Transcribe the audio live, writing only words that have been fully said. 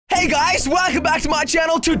Hey guys, welcome back to my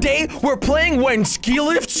channel. Today, we're playing When Ski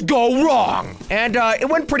Lifts Go Wrong. And it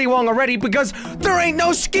went pretty wrong already because there ain't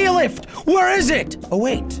no ski lift. Where is it? Oh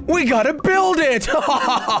wait, we gotta build it.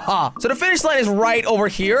 So the finish line is right over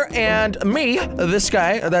here, and me, this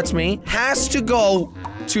guy, that's me, has to go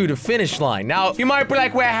to the finish line. Now, you might be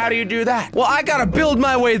like, well, how do you do that? Well, I gotta build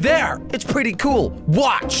my way there. It's pretty cool.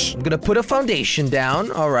 Watch. I'm gonna put a foundation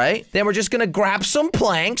down, all right? Then we're just gonna grab some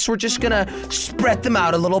planks. We're just gonna spread them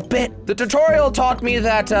out a little bit. The tutorial taught me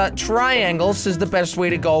that triangles is the best way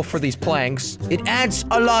to go for these planks. It adds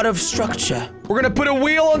a lot of structure. We're gonna put a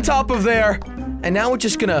wheel on top of there. And now we're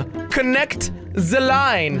just gonna connect the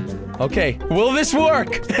line. Okay, will this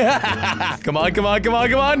work? Come on, come on, come on,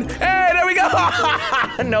 come on. Hey, there we go.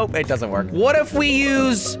 Nope, it doesn't work. What if we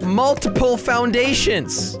use multiple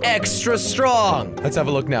foundations? Extra strong. Let's have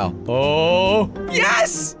a look now. Oh,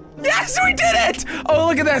 yes! Yes, we did it! Oh,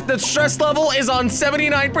 look at that. The stress level is on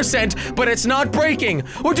 79%, but it's not breaking.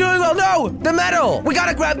 We're doing well. No, the metal. We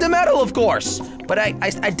gotta grab the metal, of course. But I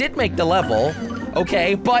did make the level.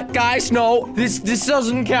 Okay, but guys, no, this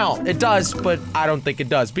doesn't count. It does, but I don't think it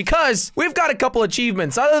does because we've got a couple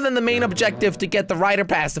achievements. Other than the main objective to get the rider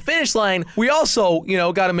past the finish line, we also, you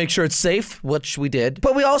know, gotta make sure it's safe, which we did.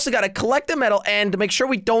 But we also gotta collect the metal and make sure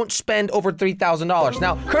we don't spend over $3,000.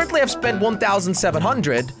 Now, currently I've spent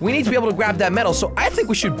 $1,700. We need to be able to grab that metal, so I think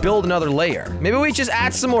we should build another layer. Maybe we just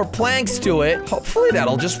add some more planks to it. Hopefully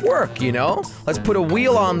that'll just work, you know? Let's put a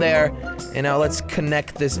wheel on there, and now let's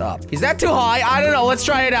connect this up. Is that too high? I don't know. Let's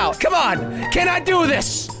try it out. Come on. Can I do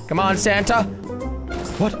this? Come on, Santa.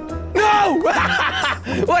 What? No!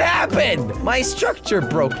 What happened? My structure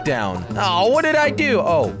broke down. Oh, what did I do?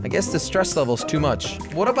 Oh, I guess the stress level's too much.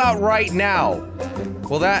 What about right now?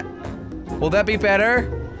 Will that be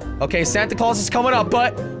better? Okay, Santa Claus is coming up,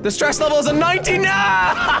 but the stress level is a 19.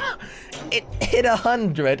 Ah! It hit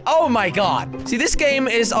 100. Oh my god. See, this game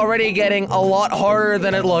is already getting a lot harder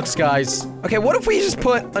than it looks, guys. Okay, what if we just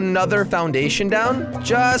put another foundation down?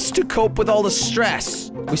 Just to cope with all the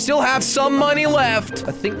stress. We still have some money left.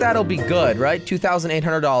 I think that'll be good, right?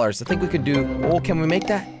 $2,800. I think we could do... Oh, can we make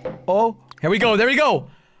that? Oh, here we go. There we go.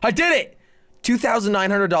 I did it.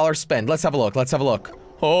 $2,900 spend. Let's have a look. Let's have a look.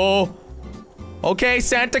 Oh. Okay,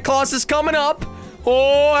 Santa Claus is coming up.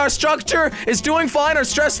 Oh, our structure is doing fine. Our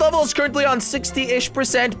stress level is currently on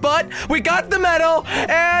 60-ish%, but we got the metal,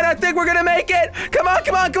 and I think we're gonna make it. Come on,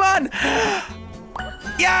 come on, come on.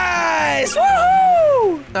 Yes!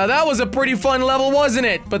 Woohoo! Now, that was a pretty fun level, wasn't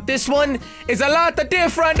it? But this one is a lot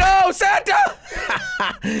different. Oh, Santa!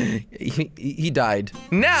 he died.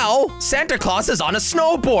 Now, Santa Claus is on a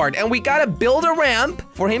snowboard, and we gotta build a ramp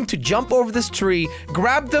for him to jump over this tree,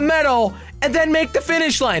 grab the metal, and then make the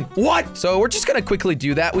finish line. What? So we're just gonna quickly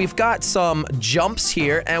do that. We've got some jumps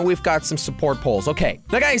here, and we've got some support poles. Okay.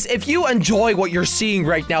 Now, guys, if you enjoy what you're seeing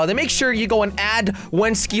right now, then make sure you go and add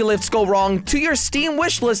When Ski Lifts Go Wrong to your Steam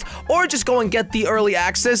wishlist, or just go and get the early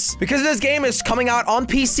access, because this game is coming out on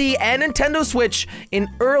PC and Nintendo Switch in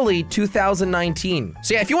early 2019.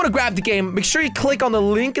 So yeah, if you want to grab the game, make sure you click on the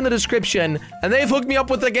link in the description, and they've hooked me up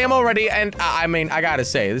with the game already, and I mean, I gotta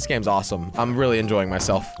say, this game's awesome. I'm really enjoying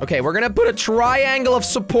myself. Okay, we're gonna put a triangle of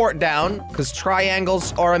support down, because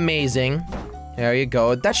triangles are amazing. There you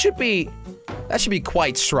go. That should be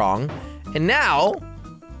quite strong. And now,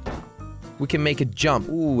 we can make a jump.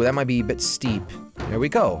 Ooh, that might be a bit steep. There we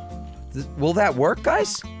go. Will that work,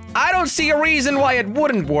 guys? I don't see a reason why it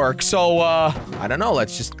wouldn't work, so, I don't know.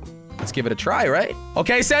 Let's give it a try, right?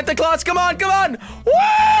 Okay, Santa Claus, come on, come on! Woo!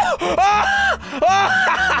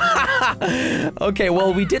 Okay,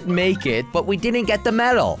 well, we did make it, but we didn't get the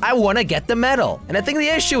metal. I want to get the metal. And I think the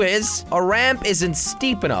issue is, our ramp isn't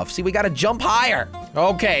steep enough. See, we gotta jump higher.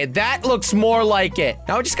 Okay, that looks more like it.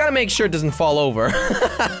 Now we just gotta make sure it doesn't fall over.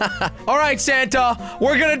 All right, Santa,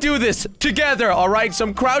 we're gonna do this together, all right? So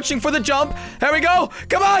I'm crouching for the jump. Here we go.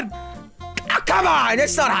 Come on. Oh, come on,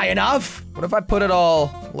 it's not high enough. What if I put it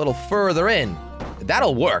all a little further in?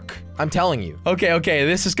 That'll work, I'm telling you. Okay, okay,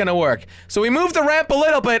 this is gonna work. So we move the ramp a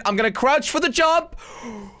little bit. I'm gonna crouch for the jump.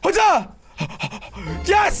 Huzzah!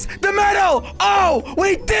 Yes, the medal! Oh,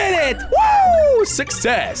 we did it! Woo!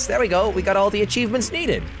 Success. There we go. We got all the achievements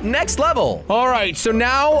needed. Next level. All right, so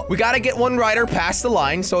now we gotta get one rider past the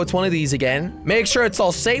line, so it's one of these again. Make sure it's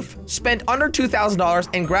all safe, spend under $2,000,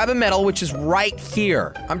 and grab a medal, which is right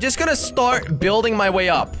here. I'm just gonna start building my way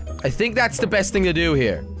up. I think that's the best thing to do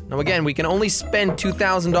here. Now, again, we can only spend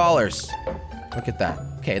 $2,000. Look at that.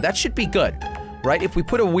 Okay, that should be good, right? If we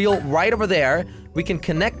put a wheel right over there, we can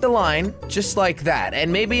connect the line just like that.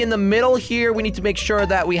 And maybe in the middle here, we need to make sure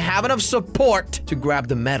that we have enough support to grab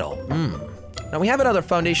the metal. Now we have another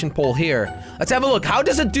foundation pole here. Let's have a look. How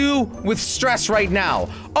does it do with stress right now?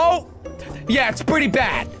 Oh, yeah, it's pretty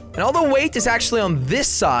bad. And all the weight is actually on this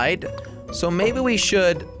side. So maybe we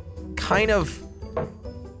should kind of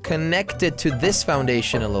connect it to this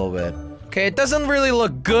foundation a little bit. Okay, it doesn't really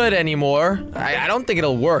look good anymore. I don't think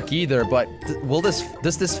it'll work either, but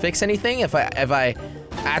does this fix anything if I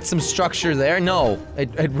add some structure there? No,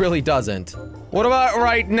 it really doesn't. What about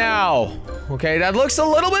right now? Okay, that looks a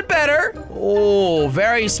little bit better. Oh,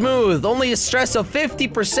 very smooth. Only a stress of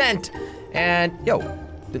 50%. And, yo,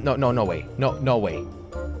 no way. No way.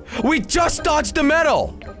 We just dodged the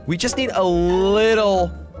metal! We just need a little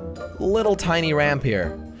tiny ramp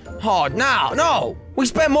here. Oh, no! We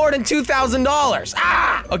spent more than $2,000!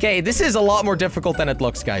 Ah! Okay, this is a lot more difficult than it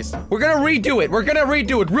looks, guys. We're gonna redo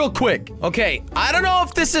it real quick. Okay, I don't know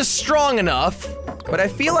if this is strong enough, but I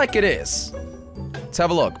feel like it is. Let's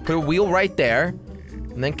have a look. Put a wheel right there,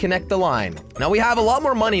 and then connect the line. Now we have a lot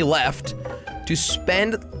more money left to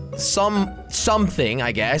spend something,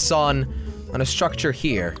 I guess, on a structure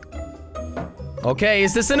here. Okay,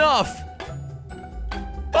 is this enough?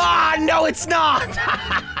 Ah, no, it's not!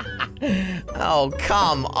 Oh,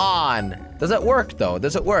 come on. Does it work, though?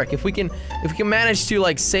 Does it work? If we can manage to,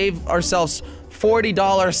 like, save ourselves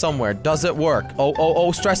 $40 somewhere, does it work?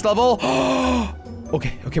 Oh, stress level.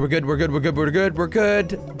 Okay, we're good.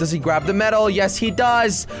 Does he grab the metal? Yes, he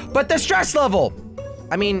does. But the stress level!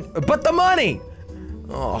 I mean, but the money!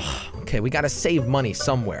 Oh, okay, we gotta save money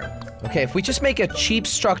somewhere. Okay, if we just make a cheap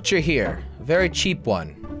structure here, a very cheap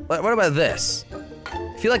one. What about this?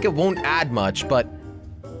 I feel like it won't add much, but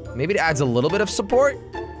maybe it adds a little bit of support?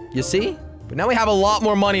 You see? But now we have a lot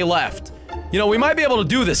more money left. You know, we might be able to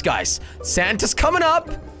do this, guys. Santa's coming up.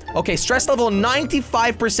 Okay, stress level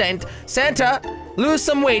 95%. Santa, lose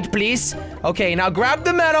some weight, please. Okay, now grab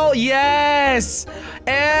the metal. Yes!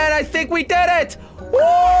 And I think we did it!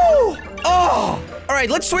 Woo! Oh! Alright,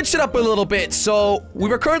 let's switch it up a little bit. So, we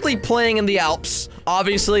were currently playing in the Alps.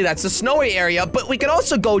 Obviously, that's a snowy area, but we can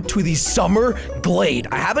also go to the summer glade.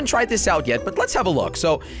 I haven't tried this out yet, but let's have a look.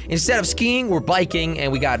 So, instead of skiing, we're biking, and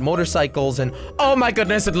we got motorcycles, and oh my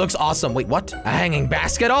goodness, it looks awesome. Wait, what? A hanging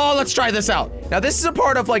basket? Oh, let's try this out. Now, this is a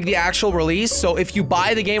part of, like, the actual release, so if you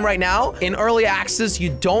buy the game right now, in early access,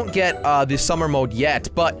 you don't get the summer mode yet,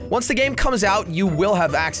 but once the game comes out, you will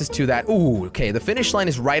have access to that. Ooh, okay, the finish line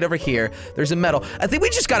is right over here. There's a medal. I think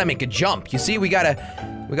we just gotta make a jump. You see, we got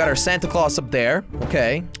our Santa Claus up there.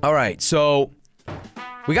 Okay. All right, so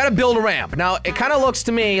we gotta build a ramp. Now, it kind of looks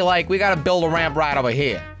to me like we gotta build a ramp right over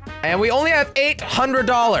here. And we only have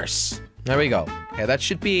 $800. There we go. Okay, that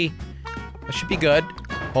should be good.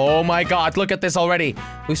 Oh my god, look at this already.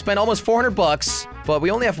 We spent almost 400 bucks, but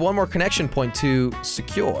we only have one more connection point to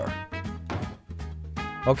secure.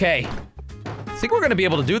 Okay. I think we're gonna be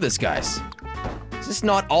able to do this, guys. This is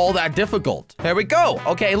not all that difficult. There we go.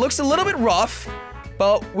 Okay, it looks a little bit rough,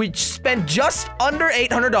 but we spent just under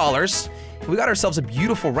 $800. We got ourselves a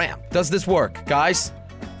beautiful ramp. Does this work, guys?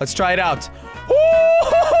 Let's try it out. Woo!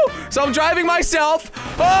 So I'm driving myself.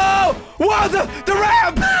 Oh! Whoa, the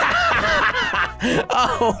ramp!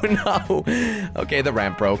 Oh, no. Okay, the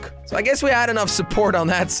ramp broke. So I guess we had enough support on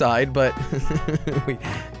that side, but we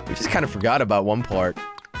just kind of forgot about one part.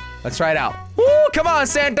 Let's try it out. Woo! Come on,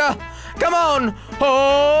 Santa! Come on!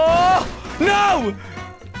 Oh! No!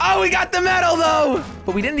 Oh, we got the medal, though!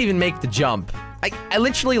 But we didn't even make the jump. I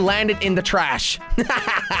literally landed in the trash.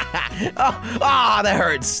 Oh, that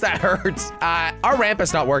hurts. That hurts. Our ramp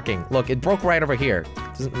is not working. Look, it broke right over here.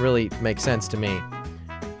 Doesn't really make sense to me.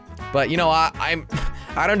 But, you know, I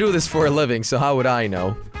don't do this for a living, so how would I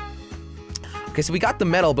know? Okay, so we got the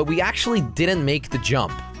medal, but we actually didn't make the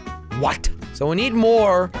jump. What? So we need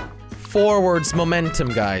more forwards momentum,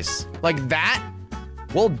 guys. Like that?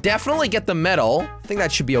 We'll definitely get the medal. I think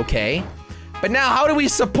that should be okay. But now, how do we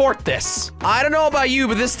support this? I don't know about you,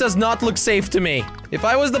 but this does not look safe to me. If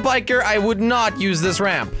I was the biker, I would not use this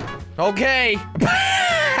ramp. Okay.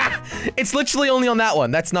 It's literally only on that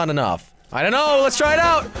one. That's not enough. I don't know. Let's try it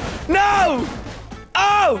out. No!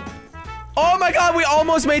 Oh! Oh my god, we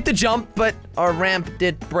almost made the jump, but our ramp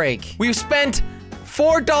did break. We've spent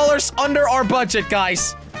 $4 under our budget,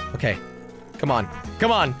 guys. Okay. Come on.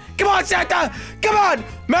 Come on. Come on, Santa! Come on!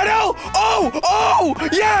 Medal! Oh! Oh!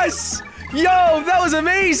 Yes! Yo, that was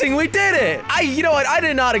amazing! We did it! You know what? I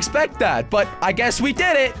did not expect that, but I guess we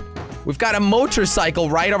did it! We've got a motorcycle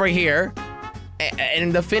right over here.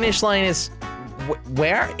 And the finish line is...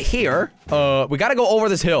 where? Here? We gotta go over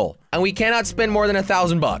this hill. And we cannot spend more than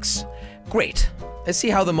 $1,000 bucks. Great. Let's see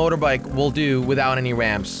how the motorbike will do without any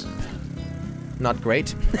ramps. Not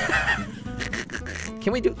great.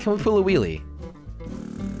 Can we pull a wheelie?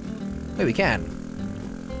 Wait, we can.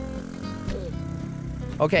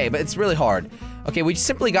 Okay, but it's really hard. Okay, we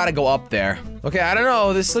simply gotta go up there. Okay, I don't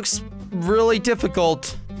know, this looks really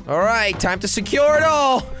difficult. All right, time to secure it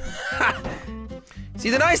all. See,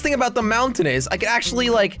 the nice thing about the mountain is I can actually,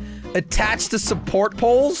 like, attach the support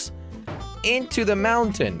poles into the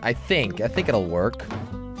mountain, I think. I think it'll work.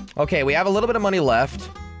 Okay, we have a little bit of money left.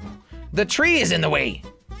 The tree is in the way.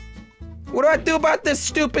 What do I do about this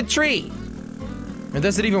stupid tree? And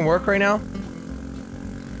does it even work right now?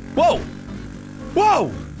 Whoa!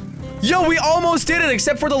 Whoa! Yo, we almost did it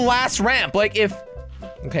except for the last ramp. Like,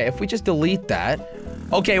 okay, if we just delete that.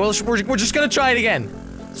 Okay, well, we're just gonna try it again.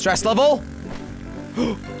 Stress level.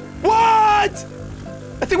 What?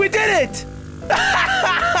 I think we did it!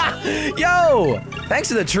 Yo! Thanks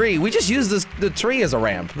to the tree. We just used the tree as a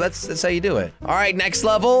ramp. That's how you do it. All right, next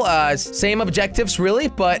level. Same objectives, really,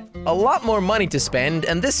 but a lot more money to spend,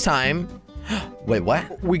 and this time... Wait,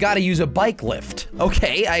 what? We gotta use a bike lift.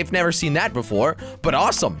 Okay, I've never seen that before, but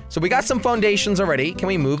awesome. So we got some foundations already. Can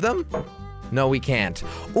we move them? No, we can't.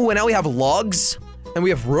 Oh, and now we have lugs, and we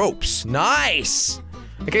have ropes. Nice!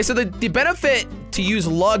 Okay, so the benefit to use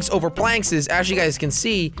lugs over planks is, as you guys can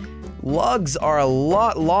see, lugs are a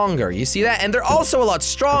lot longer. You see that? And they're also a lot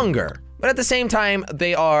stronger. But at the same time,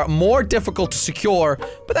 they are more difficult to secure,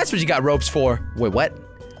 but that's what you got ropes for. Wait, what?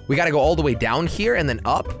 We gotta go all the way down here and then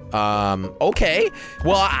up? Okay.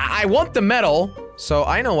 Well, I want the metal, so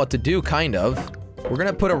I know what to do, kind of. We're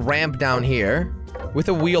gonna put a ramp down here with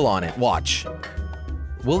a wheel on it. Watch.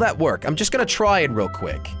 Will that work? I'm just gonna try it real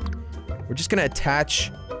quick. We're just gonna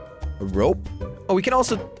attach a rope. Oh, we can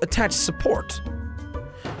also attach support.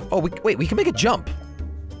 Oh, wait, we can make a jump.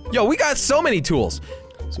 Yo, we got so many tools.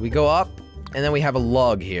 So we go up, and then we have a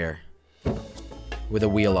lug here with a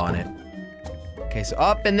wheel on it. Okay, so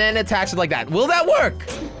up and then attach it like that. Will that work?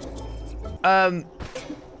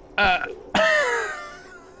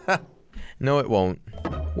 No, it won't.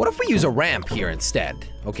 What if we use a ramp here instead?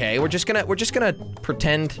 Okay, we're just gonna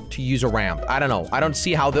pretend to use a ramp. I don't know. I don't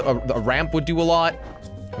see how a ramp would do a lot.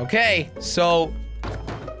 Okay, so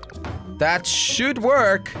that should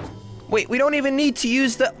work. Wait, we don't even need to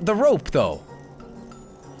use the rope though.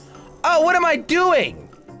 Oh, what am I doing?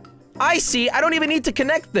 I see, I don't even need to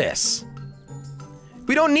connect this.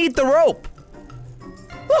 We don't need the rope.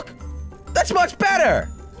 Look, that's much better.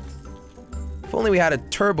 If only we had a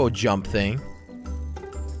turbo jump thing.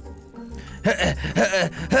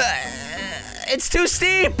 It's too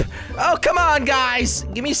steep. Oh, come on, guys.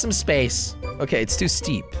 Give me some space. Okay, it's too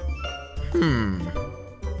steep.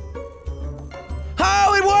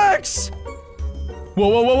 Oh, it works! Whoa,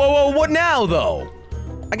 whoa, whoa, whoa, whoa, what now, though?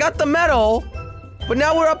 I got the metal, but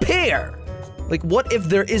now we're up here. Like, what if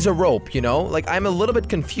there is a rope, you know? Like, I'm a little bit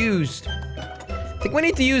confused. I think we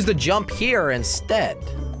need to use the jump here instead.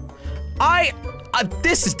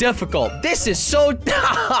 This is difficult. This is so...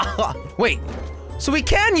 Wait, so we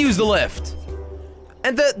can use the lift.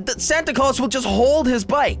 And the Santa Claus will just hold his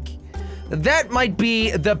bike. That might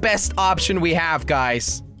be the best option we have,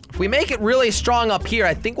 guys. If we make it really strong up here,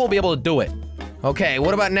 I think we'll be able to do it. Okay,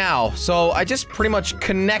 what about now? So I just pretty much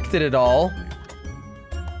connected it all.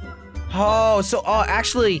 Oh, so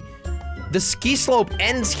actually, the ski slope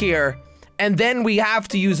ends here, and then we have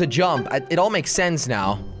to use a jump. It all makes sense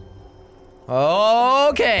now.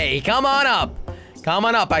 Okay, come on up. Come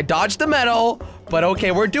on up. I dodged the metal, but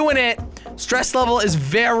okay, we're doing it. Stress level is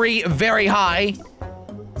very, very high.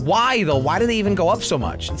 Why, though? Why do they even go up so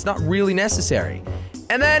much? It's not really necessary.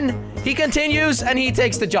 And then he continues and he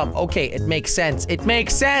takes the jump. Okay, it makes sense. It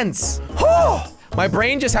makes sense. Whew! My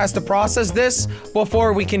brain just has to process this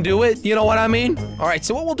before we can do it. You know what I mean? All right,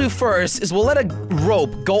 so what we'll do first is we'll let a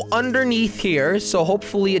rope go underneath here, so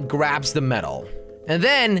hopefully it grabs the metal. And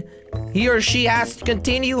then he or she has to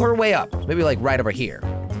continue her way up. Maybe like right over here.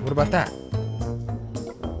 What about that?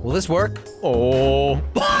 Will this work? Oh.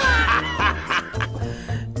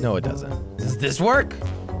 No, it doesn't. Does this work?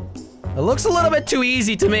 It looks a little bit too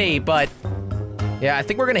easy to me, but yeah, I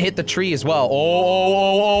think we're gonna hit the tree as well.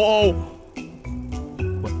 Oh.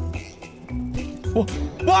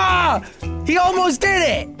 Wow! He almost did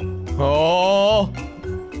it! Oh,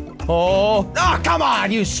 come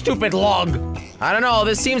on, you stupid log! I don't know,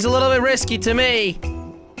 this seems a little bit risky to me.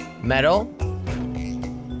 Metal.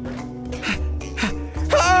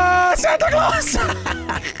 Ah, Santa Claus!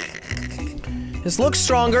 This looks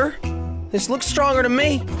stronger. This looks stronger to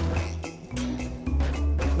me.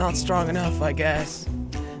 Not strong enough, I guess.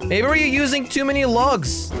 Maybe we're using too many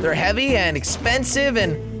lugs. They're heavy and expensive,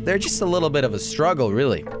 and they're just a little bit of a struggle,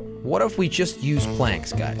 really. What if we just use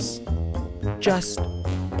planks, guys? Just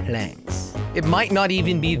planks. It might not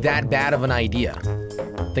even be that bad of an idea.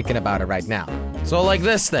 thinking about it right now. So like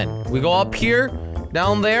this then. We go up here,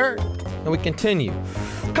 down there, and we continue.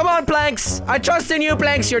 Come on, planks! I trust in you,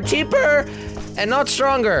 planks. You're cheaper and not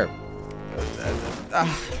stronger.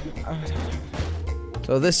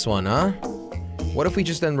 So this one, huh? What if we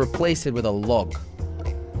just then replace it with a log?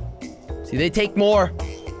 See, they take more.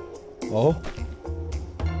 Oh.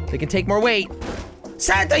 They can take more weight.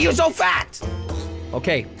 Santa, you're so fat!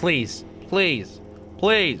 Okay, please. Please.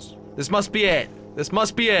 Please. This must be it. This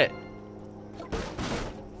must be it.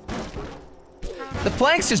 The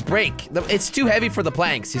planks just break. It's too heavy for the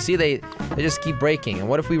planks. You see, they just keep breaking. And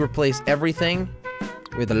what if we replace everything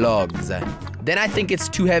with logs? Then I think it's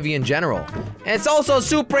too heavy in general. And it's also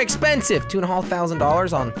super expensive.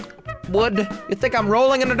 $2,500 on wood. You think I'm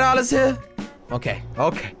rolling in the dollars here? Okay,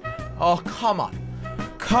 okay. Oh, come on.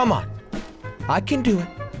 Come on. I can do it.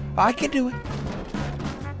 I can do it.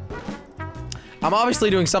 I'm obviously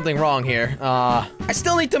doing something wrong here. I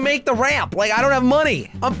still need to make the ramp. Like, I don't have money.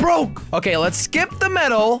 I'm broke. Okay, let's skip the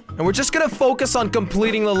metal, and we're just gonna focus on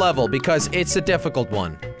completing the level because it's a difficult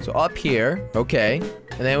one. So up here, okay.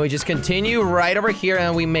 And then we just continue right over here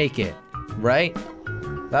and we make it, right?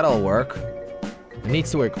 That'll work. It needs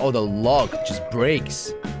to work. Oh, the log just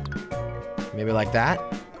breaks. Maybe like that.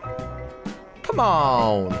 Come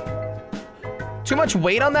on. Too much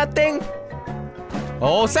weight on that thing?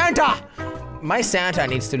 Oh, Santa! My Santa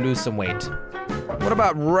needs to lose some weight. What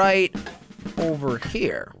about right over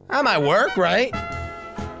here? That might work, right?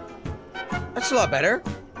 That's a lot better.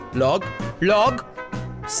 Log, log,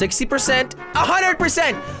 60%,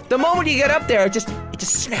 100%. The moment you get up there, it just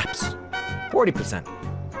snaps. 40%.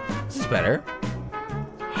 This is better.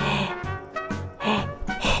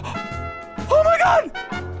 Oh my God!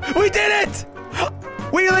 We did it!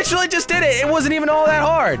 We literally just did it. It wasn't even all that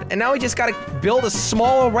hard. And now we just gotta build a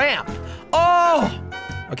small ramp. Oh!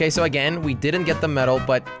 Okay, so again, we didn't get the metal,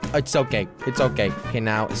 but it's okay. It's okay. Okay,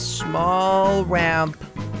 now a small ramp.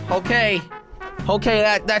 Okay.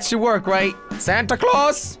 Okay, that should work, right? Santa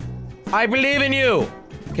Claus, I believe in you.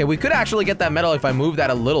 Okay, we could actually get that metal if I move that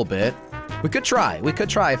a little bit. We could try. We could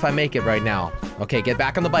try if I make it right now. Okay, get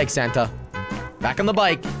back on the bike, Santa. Back on the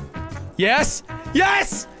bike. Yes!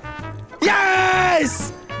 Yes!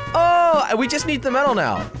 Yes! Oh, we just need the metal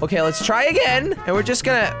now. Okay, let's try again. And we're just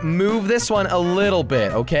gonna move this one a little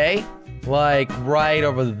bit, okay? Like right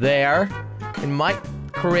over there. It might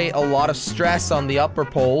create a lot of stress on the upper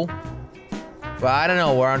pole. But I don't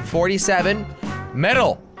know, we're on 47.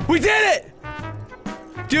 Metal! We did it!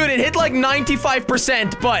 Dude, it hit like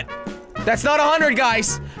 95%, but that's not 100,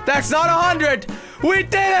 guys. That's not 100. We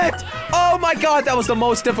did it! Oh my God, that was the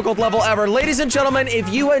most difficult level ever. Ladies and gentlemen,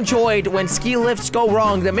 if you enjoyed when ski lifts go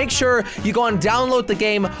wrong, then make sure you go and download the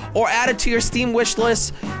game or add it to your Steam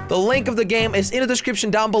wishlist. The link of the game is in the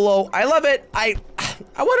description down below. I love it. I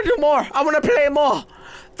want to do more. I want to play more.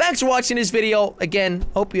 Thanks for watching this video. Again,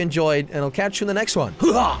 hope you enjoyed, and I'll catch you in the next one.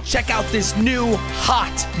 Check out this new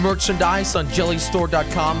hot merchandise on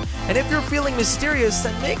jellystore.com. And if you're feeling mysterious,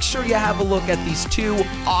 then make sure you have a look at these two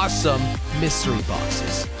awesome mystery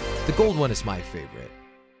boxes. The gold one is my favorite.